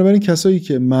 بنابراین کسایی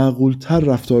که معقول‌تر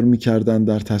رفتار میکردن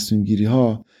در تصمیم گیری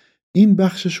ها، این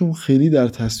بخششون خیلی در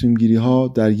تصمیم گیری ها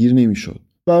درگیر نمیشد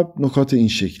و نکات این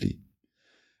شکلی.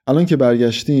 الان که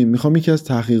برگشتیم میخوام یکی از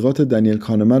تحقیقات دنیل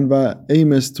کانمن و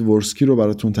ایمس تورسکی رو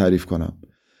براتون تعریف کنم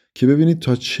که ببینید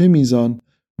تا چه میزان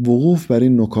وقوف بر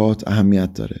این نکات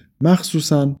اهمیت داره،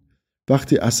 مخصوصاً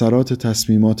وقتی اثرات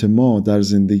تصمیمات ما در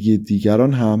زندگی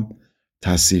دیگران هم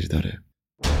تأثیر داره.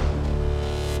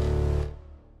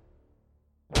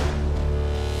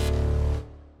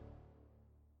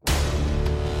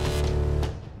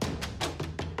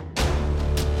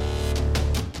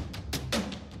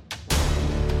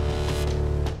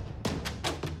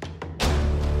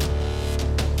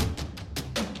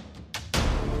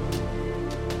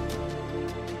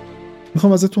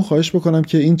 میخوام ازتون خواهش بکنم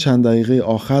که این چند دقیقه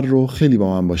آخر رو خیلی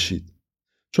با من باشید.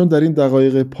 چون در این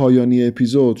دقایق پایانی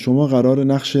اپیزود شما قرار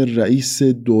نقش رئیس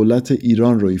دولت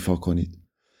ایران رو ایفا کنید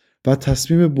و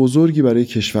تصمیم بزرگی برای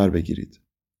کشور بگیرید.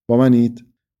 با منید؟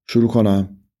 شروع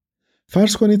کنم.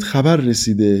 فرض کنید خبر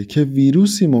رسیده که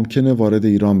ویروسی ممکنه وارد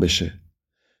ایران بشه.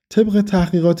 طبق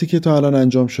تحقیقاتی که تا الان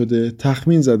انجام شده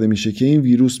تخمین زده میشه که این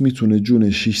ویروس میتونه جون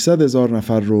 600,000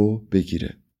 نفر رو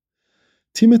بگیره.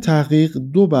 تیم تحقیق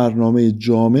 2 برنامه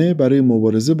جامع برای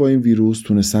مبارزه با این ویروس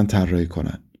تونستن طراحی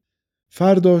کنن.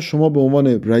 فردا شما به عنوان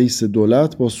رئیس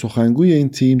دولت با سخنگوی این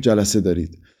تیم جلسه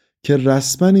دارید که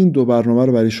رسما این 2 برنامه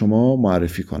رو برای شما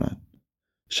معرفی کنن.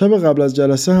 شب قبل از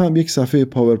جلسه هم یک صفحه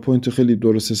پاورپوینت خیلی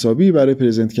درست حسابی برای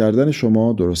پرزنت کردن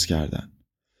شما درست کردن.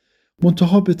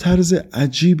 منتها به طرز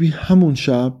عجیبی همون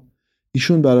شب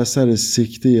ایشون بر اثر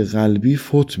سکته قلبی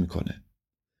فوت میکنه.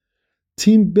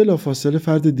 تیم بلافاصله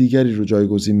فرد دیگری رو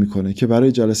جایگزین میکنه که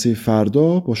برای جلسه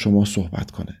فردا با شما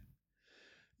صحبت کنه.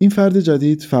 این فرد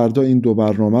جدید فردا این 2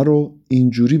 برنامه رو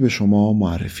اینجوری به شما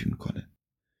معرفی میکنه.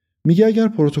 میگه اگر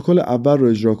پروتکل اول رو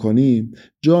اجرا کنیم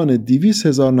جان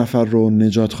 200,000 نفر رو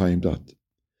نجات خواهیم داد.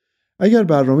 اگر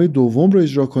برنامه دوم رو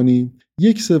اجرا کنیم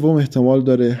 1/3 احتمال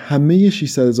داره همه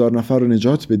 600,000 نفر رو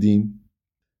نجات بدیم،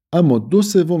 اما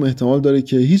 2/3 احتمال داره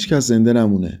که هیچ کس زنده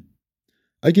نمونه.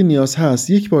 اگه نیاز هست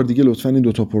یک بار دیگه لطفاً این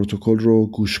 2 تا پروتکل رو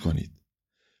گوش کنید.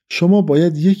 شما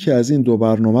باید یکی از این 2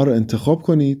 برنامه رو انتخاب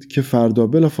کنید که فردا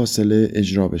بلافاصله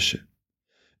اجرا بشه.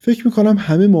 فکر میکنم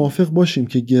همه موافق باشیم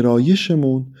که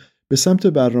گرایشمون به سمت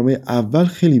برنامه اول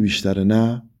خیلی بیشتره،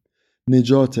 نه؟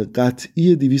 نجات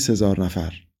قطعی 200,000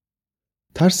 نفر.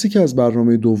 ترسی که از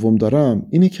برنامه دوم دارم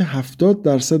اینه که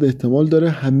 70% احتمال داره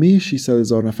همه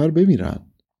 600,000 نفر بمیرن.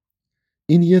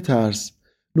 این یه ترس.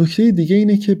 نکته دیگه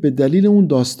اینه که به دلیل اون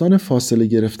داستان فاصله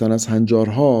گرفتن از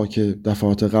هنجارها که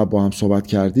دفعات قبل با هم صحبت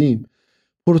کردیم،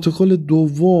 پروتکل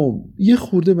دوم یه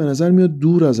خورده به نظر میاد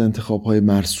دور از انتخاب‌های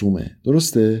مرسومه.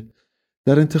 درسته؟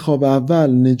 در انتخاب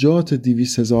اول نجات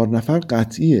 200,000 نفر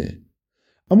قطعیه،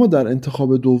 اما در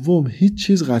انتخاب دوم هیچ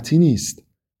چیز قطعی نیست.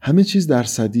 همه چیز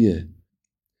درصدیه.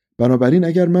 بنابراین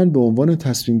اگر من به عنوان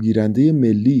تصمیم گیرنده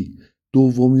ملی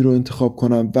دومی رو انتخاب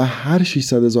کنم و هر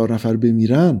 600,000 نفر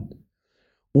بمیرن،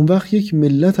 اون وقت یک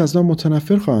ملت از من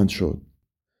متنفر خواهند شد.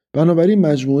 بنابراین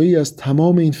مجموعه‌ای از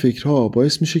تمام این فکرها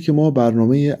باعث میشه که ما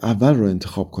برنامه اول رو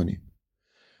انتخاب کنیم.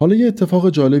 حالا یه اتفاق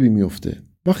جالبی میفته.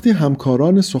 وقتی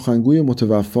همکاران سخنگوی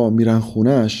متوفا میرن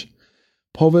خونش،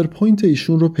 پاورپوینت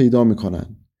ایشون رو پیدا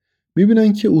میکنن.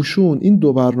 میبینن که اوشون این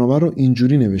 2 برنامه رو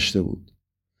اینجوری نوشته بود: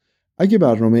 اگه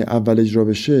برنامه اول اجرا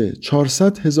بشه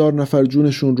 400,000 نفر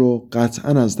جونشون رو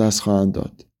قطعاً از دست خواهند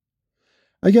داد.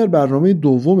 اگر برنامه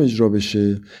دوم اجرا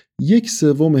بشه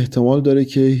 1/3 احتمال داره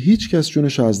که هیچ کس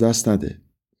جونش رو از دست نده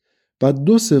و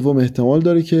 2/3 احتمال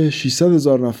داره که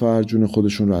 600,000 نفر جون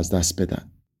خودشون رو از دست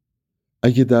بدن.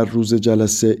 اگه در روز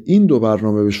جلسه این 2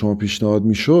 برنامه به شما پیشنهاد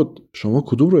میشد، شما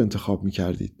کدوم رو انتخاب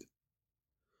میکردید؟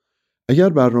 اگر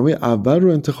برنامه اول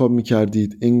رو انتخاب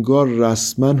میکردید انگار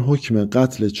رسما حکم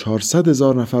قتل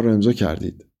 400,000 نفر رو امضا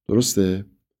کردید. درسته؟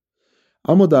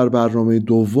 اما در برنامه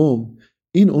دوم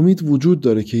این امید وجود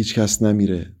داره که هیچ کس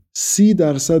نمیره.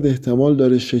 30% احتمال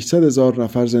داره 600,000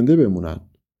 نفر زنده بمونن.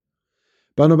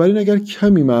 بنابراین اگر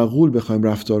کمی معقول بخوایم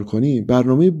رفتار کنیم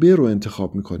برنامه ب رو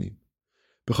انتخاب میکنیم.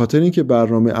 به خاطر اینکه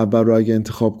برنامه اول رو اگه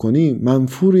انتخاب کنیم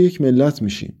منفور یک ملت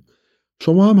میشیم.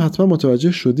 شما هم حتما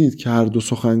متوجه شدید که هر 2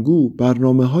 سخنگو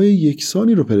برنامه‌های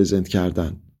یکسانی رو پرزنت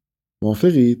کردن.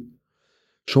 موافقید؟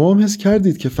 شما هم حس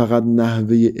کردید که فقط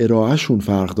نحوه ارائهشون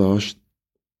فرق داشت؟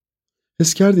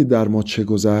 حس کردید در ما چه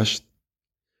گذشت؟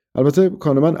 البته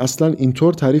کانمن اصلا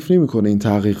اینطور تعریف نمی‌کنه این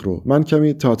تحقیق رو. من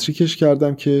کمی تئاتریکش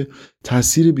کردم که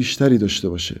تأثیر بیشتری داشته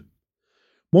باشه.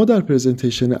 ما در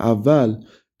پرزنتیشن اول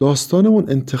داستانمون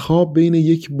انتخاب بین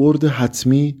یک برد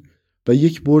حتمی و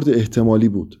یک برد احتمالی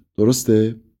بود.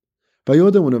 درسته؟ و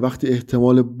یادمونه وقتی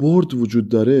احتمال برد وجود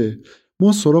داره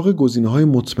ما سراغ گزینه‌های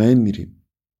مطمئن میریم.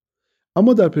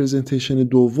 اما در پرزنتیشن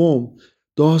دوم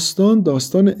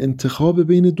داستان انتخاب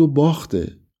بین 2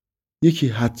 باخته، یکی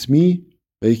حتمی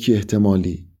و یکی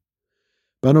احتمالی.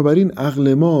 بنابراین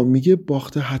عقل ما میگه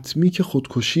باخت حتمی که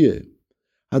خودکشیه،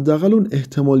 حداقل اون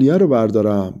احتمالیه رو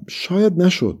بردارم شاید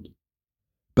نشد.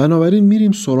 بنابراین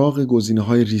میریم سراغ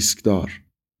گزینه‌های ریسکدار.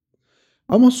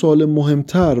 اما سوال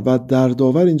مهمتر و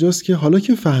دردآور اینجاست که حالا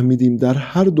که فهمیدیم در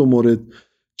هر 2 مورد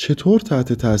چطور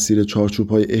تحت تأثیر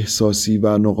چارچوب‌های احساسی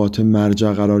و نقاط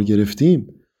مرجع قرار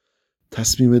گرفتیم،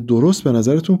 تصمیم درست به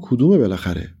نظرتون کدومه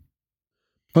بالاخره؟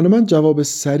 خانمان جواب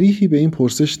صریحی به این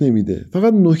پرسش نمیده،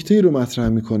 فقط نکته‌ای رو مطرح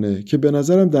میکنه که به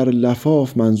نظرم در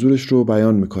لفاف منظورش رو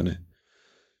بیان میکنه.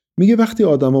 میگه وقتی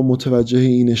آدما متوجه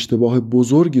این اشتباه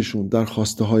بزرگشون در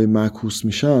خواسته های معکوس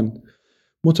میشن،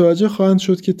 متوجه خواهند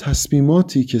شد که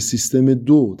تصمیماتی که سیستم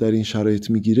 2 در این شرایط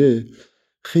میگیره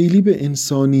خیلی به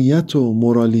انسانیت و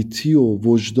مورالیتی و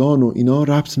وجدان و اینا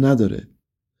ربط نداره.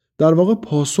 در واقع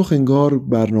پاسخ انگار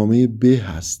برنامه ب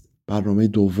هست، برنامه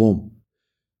دوم.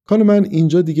 کار من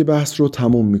اینجا دیگه بحث رو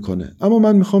تموم میکنه، اما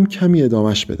من میخوام کمی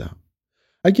ادامش بدم.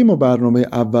 اگه ما برنامه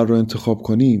اول رو انتخاب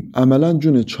کنیم، عملاً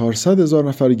جون 400,000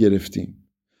 نفر گرفتیم.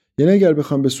 یعنی اگر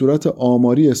بخوام به صورت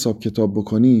آماری حساب کتاب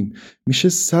بکنیم، میشه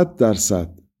 100%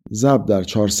 ضرب در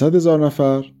 400,000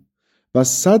 نفر و 100%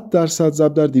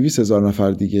 ضرب در 200,000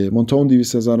 نفر دیگه. منتها اون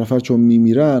 200,000 نفر چون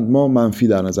میمیرن ما منفی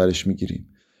در نظرش میگیریم.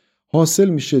 حاصل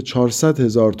میشه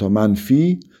 400,000 تا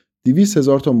منفی،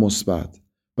 200,000 تا مثبت.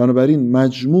 بنابراین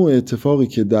مجموع اتفاقی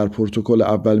که در پروتکل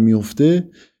اول میفته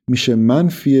میشه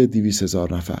منفی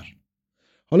 200,000 نفر.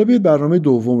 حالا بیاید برنامه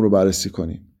دوم رو بررسی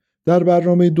کنیم. در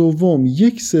برنامه دوم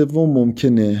 1/3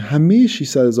 ممکنه همه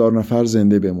 600,000 نفر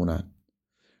زنده بمونن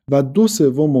و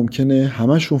 2/3 ممکنه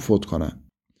همشون فوت کنن.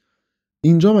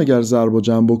 اینجا اگر ضرب و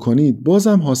جمع بکنید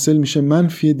بازم حاصل میشه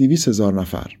منفی 200,000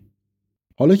 نفر.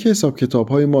 حالا که حساب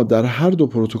کتاب‌های ما در هر دو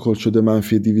پروتکل شده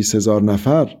منفی 200,000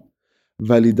 نفر،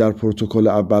 ولی در پروتکل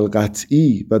اول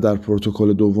قطعی و در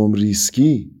پروتکل دوم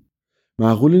ریسکی،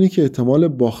 معقول اینه که احتمال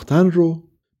باختن رو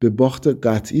به باخت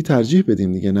قطعی ترجیح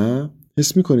بدیم دیگه، نه؟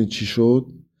 حس میکنید چی شد؟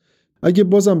 اگه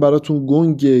بازم براتون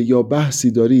گنگ یا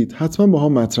بحثی دارید حتما با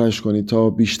هم مطرحش کنید تا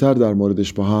بیشتر در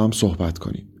موردش با هم صحبت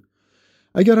کنیم.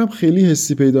 اگر هم خیلی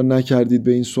حسی پیدا نکردید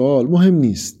به این سوال، مهم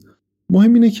نیست.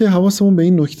 مهم اینه که حواسمون به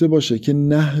این نکته باشه که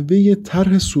نحوه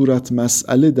طرح صورت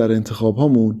مسئله در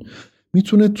انتخابامون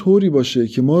میتونه طوری باشه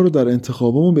که ما رو در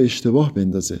انتخابامون به اشتباه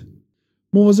بندازه.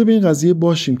 مواظب این قضیه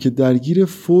باشیم که درگیر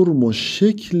فرم و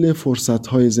شکل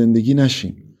فرصت‌های زندگی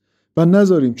نشیم و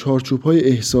نذاریم چارچوب‌های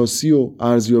احساسی و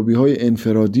ارزیابی‌های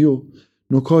انفرادی و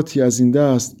نکاتی از این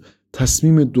دست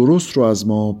تصمیم درست رو از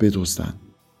ما بدزدن.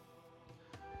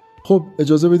 خب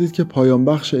اجازه بدید که پایان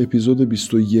بخش اپیزود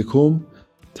 21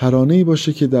 ترانه‌ای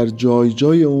باشه که در جای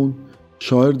جای اون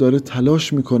شاعر داره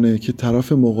تلاش میکنه که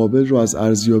طرف مقابل رو از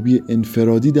ارزیابی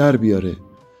انفرادی در بیاره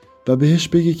و بهش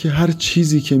بگه که هر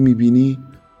چیزی که میبینی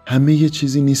همه یه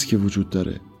چیزی نیست که وجود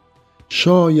داره.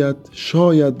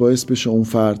 شاید باعث بشه اون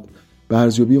فرد به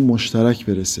ارزیابی مشترک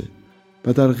برسه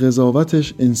و در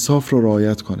قضاوتش انصاف رو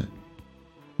رعایت کنه.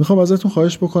 میخوام ازتون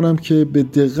خواهش بکنم که به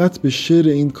دقت به شعر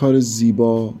این کار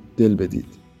زیبا دل بدید.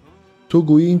 تو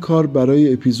گویی این کار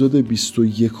برای اپیزود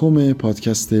 21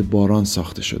 پادکست باران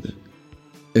ساخته شده.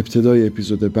 ابتدای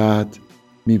اپیزود بعد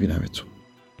میبینمتون.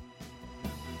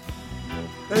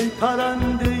 ای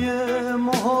پرنده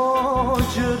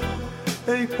مهاجر،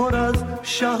 ای پر از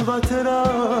شهوت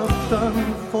رفتن،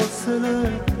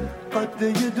 فاصله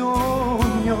قده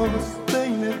دنیاست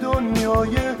بین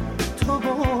دنیای تو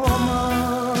با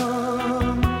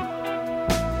من.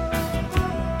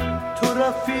 تو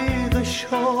رفیق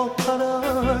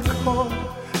شاپرک ها،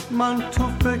 من تو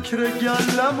فکر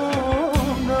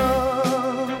گلمونم.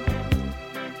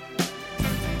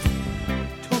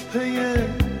 تو پی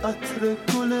عطر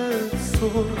گل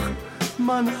سرخ،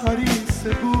 من حریص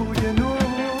بوی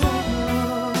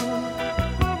نونم.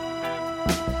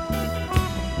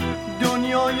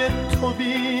 دنیای تو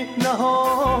بی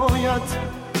نهایت،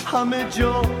 همه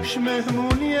جاش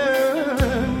مهمونی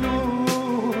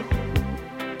نور.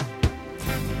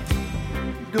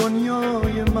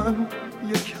 دنیای من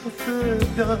یک کف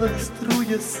دست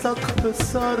روی سقف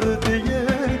سرد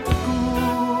یک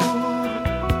گور.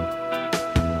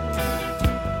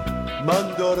 من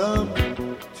دارم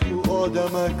تو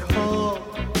آدمک ها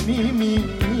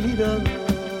میمیرم،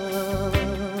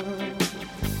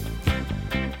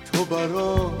 تو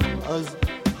برام از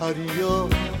پریا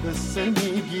قصه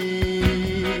میگی.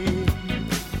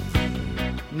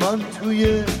 من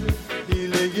توی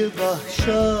حیله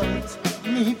وحشت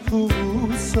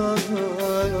میپوسم،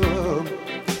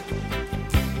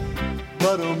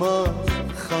 برام از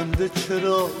خنده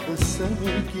چرا قصه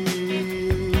میگی.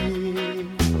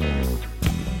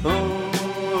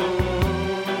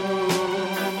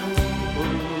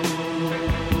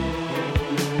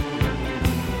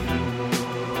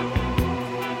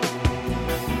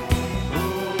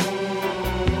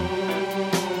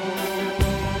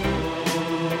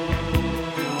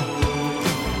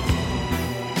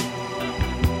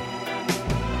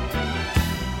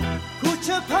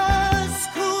 کوچه پس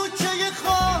کوچه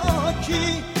خاکی،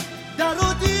 در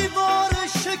و دیوار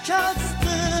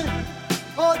شکسته،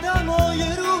 آدمای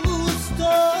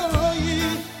روستایی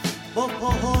با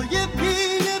پاهای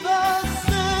پینه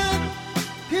بسته.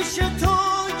 پیش تو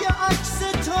یه عکس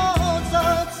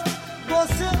تازت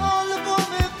واسه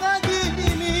آلبوم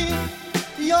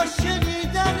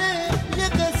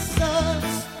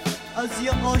از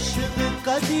یه عاشق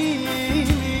قدیمی.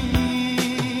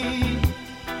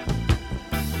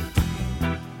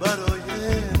 برای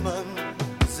من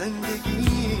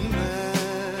زندگیمه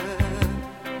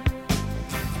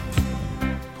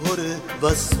پر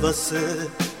وسوسه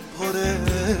پر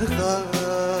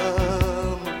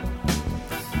غم،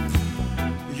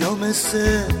 یا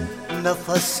مثل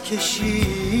نفس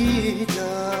کشیدن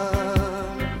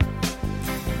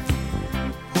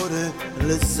پر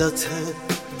لذت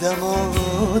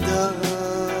دمادم.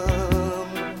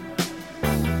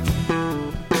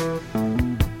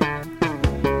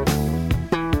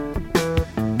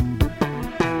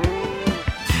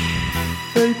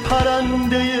 ای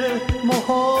پرنده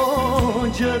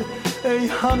مهاجر، ای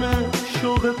همه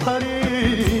شوق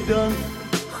پریدن،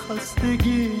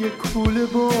 خستگی کوله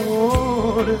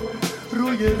باره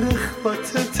روی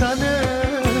رخبت تن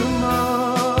من.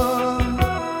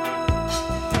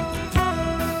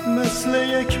 مثل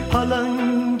یک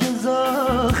پلنگ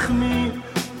زخمی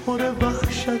پر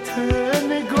وحشت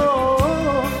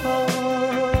نگاهم،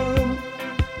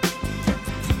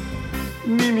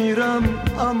 میمیرم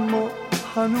اما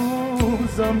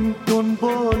هنوزم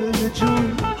دنبال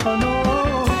جون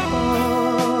پناهم.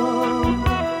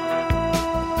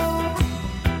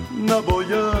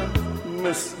 نباید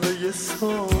مثل یه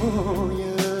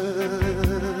سایه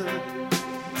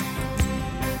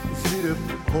زیر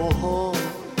پاها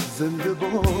زنده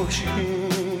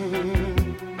باشیم،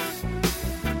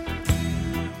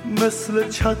 مثل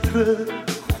چتر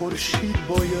خورشید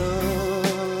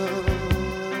باید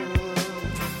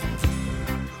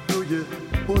روی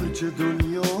برج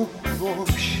دنیا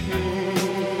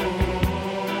باشیم.